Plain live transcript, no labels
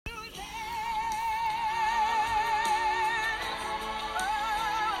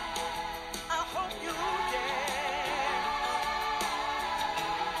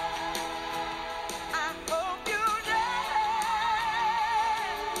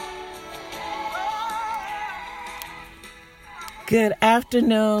Good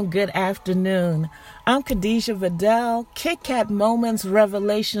afternoon. Good afternoon. I'm Khadijah Vidal, Kit Kat Moments,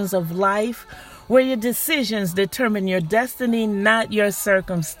 Revelations of Life, where your decisions determine your destiny, not your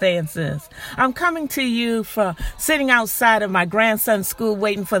circumstances. I'm coming to you from sitting outside of my grandson's school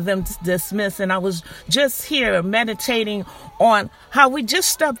waiting for them to dismiss, and I was just here meditating on how we just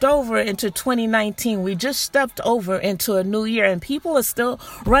stepped over into 2019. We just stepped over into a new year, and people are still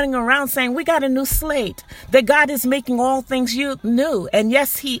running around saying we got a new slate, that God is making all things new, and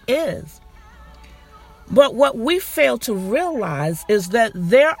yes, He is. But what we fail to realize is that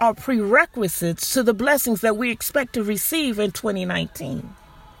there are prerequisites to the blessings that we expect to receive in 2019.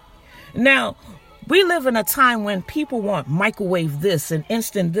 Now, we live in a time when people want microwave this and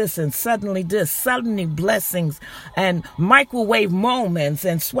instant this and suddenly this, suddenly blessings and microwave moments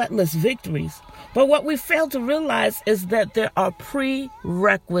and sweatless victories. But what we fail to realize is that there are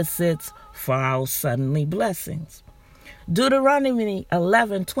prerequisites for our suddenly blessings. Deuteronomy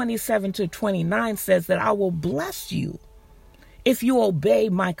 11:27-29 says that I will bless you if you obey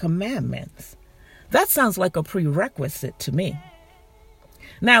my commandments. That sounds like a prerequisite to me.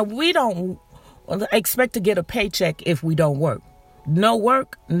 Now, we don't expect to get a paycheck if we don't work. No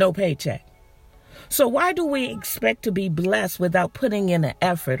work, no paycheck. So why do we expect to be blessed without putting in an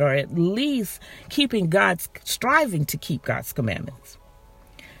effort, or at least striving to keep God's commandments?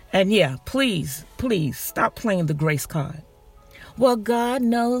 And yeah, please stop playing the grace card. Well, God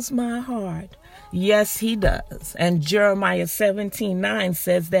knows my heart. Yes, He does. And Jeremiah 17:9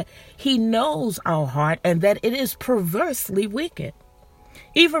 says that He knows our heart and that it is perversely wicked.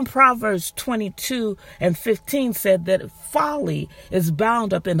 Even Proverbs 22:15 said that folly is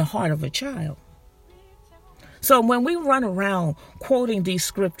bound up in the heart of a child. So when we run around quoting these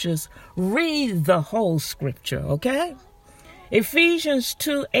scriptures, read the whole scripture, okay? Ephesians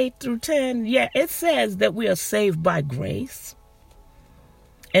 2:8-10, it says that we are saved by grace.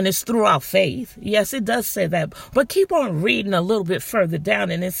 And it's through our faith. Yes, it does say that. But keep on reading a little bit further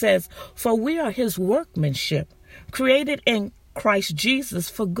down, and it says, for we are His workmanship, created in Christ Jesus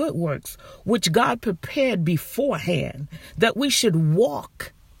for good works, which God prepared beforehand, that we should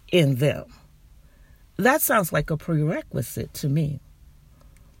walk in them. That sounds like a prerequisite to me.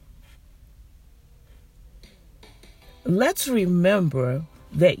 Let's remember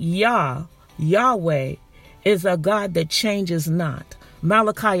that Yahweh, is a God that changes not.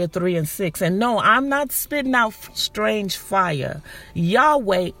 Malachi 3:6. And no, I'm not spitting out strange fire.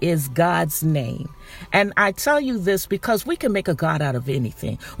 Yahweh is God's name. And I tell you this because we can make a God out of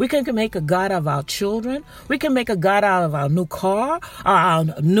anything. We can make a God of our children. We can make a God out of our new car, or our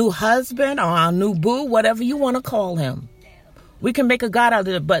new husband, or our new boo, whatever you want to call him. We can make a God out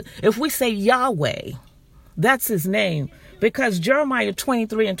of it. But if we say Yahweh, that's His name, because Jeremiah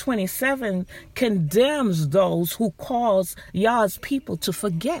 23:27 condemns those who cause Yah's people to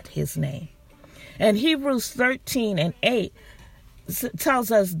forget His name. And Hebrews 13:8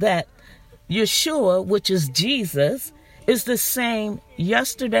 tells us that Yeshua, which is Jesus, is the same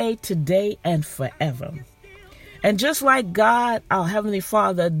yesterday, today, and forever. And just like God, our Heavenly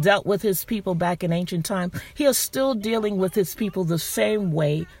Father, dealt with His people back in ancient times, He is still dealing with His people the same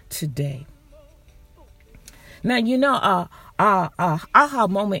way today. Now, our aha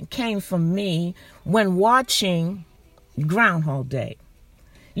moment came from me when watching Groundhog Day.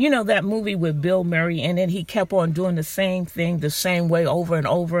 You know, that movie with Bill Murray, and then he kept on doing the same thing the same way over and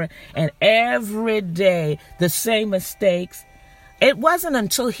over, and every day the same mistakes. It wasn't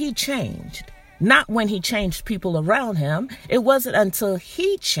until he changed, not when he changed people around him. It wasn't until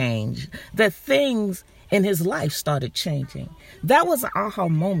he changed that things in his life started changing. That was an aha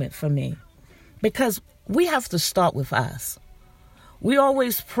moment for me, because we have to start with us. We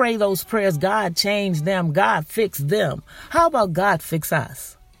always pray those prayers, God change them, God fix them. How about God fix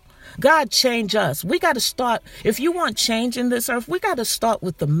us? God change us. We got to start, if you want change in this earth, we got to start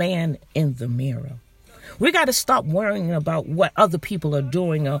with the man in the mirror. We got to stop worrying about what other people are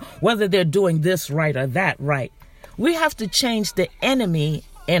doing, or whether they're doing this right or that right. We have to change the enemy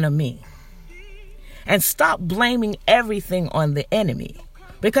and stop blaming everything on the enemy,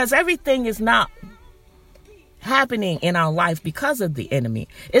 because everything is not happening in our life because of the enemy.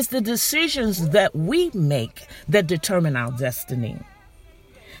 It's the decisions that we make that determine our destiny.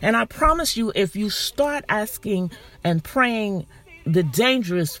 And I promise you, if you start asking and praying the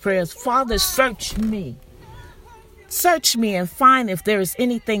dangerous prayers, Father, search me and find if there is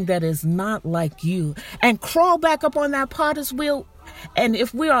anything that is not like you, and crawl back up on that potter's wheel. And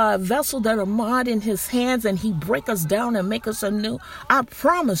if we are a vessel that are marred in His hands and He break us down and make us anew, I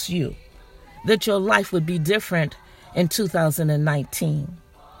promise you that your life would be different in 2019.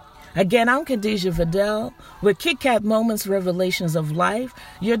 Again, I'm Khadijah Vidal with Kit Kat Moments, Revelations of Life.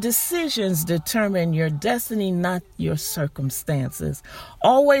 Your decisions determine your destiny, not your circumstances.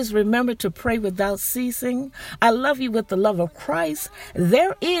 Always remember to pray without ceasing. I love you with the love of Christ.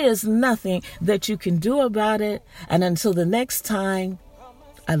 There is nothing that you can do about it. And until the next time,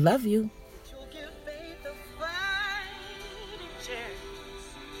 I love you.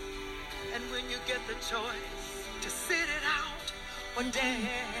 And when you get the choice to sit it out or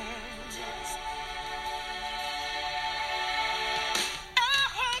dance.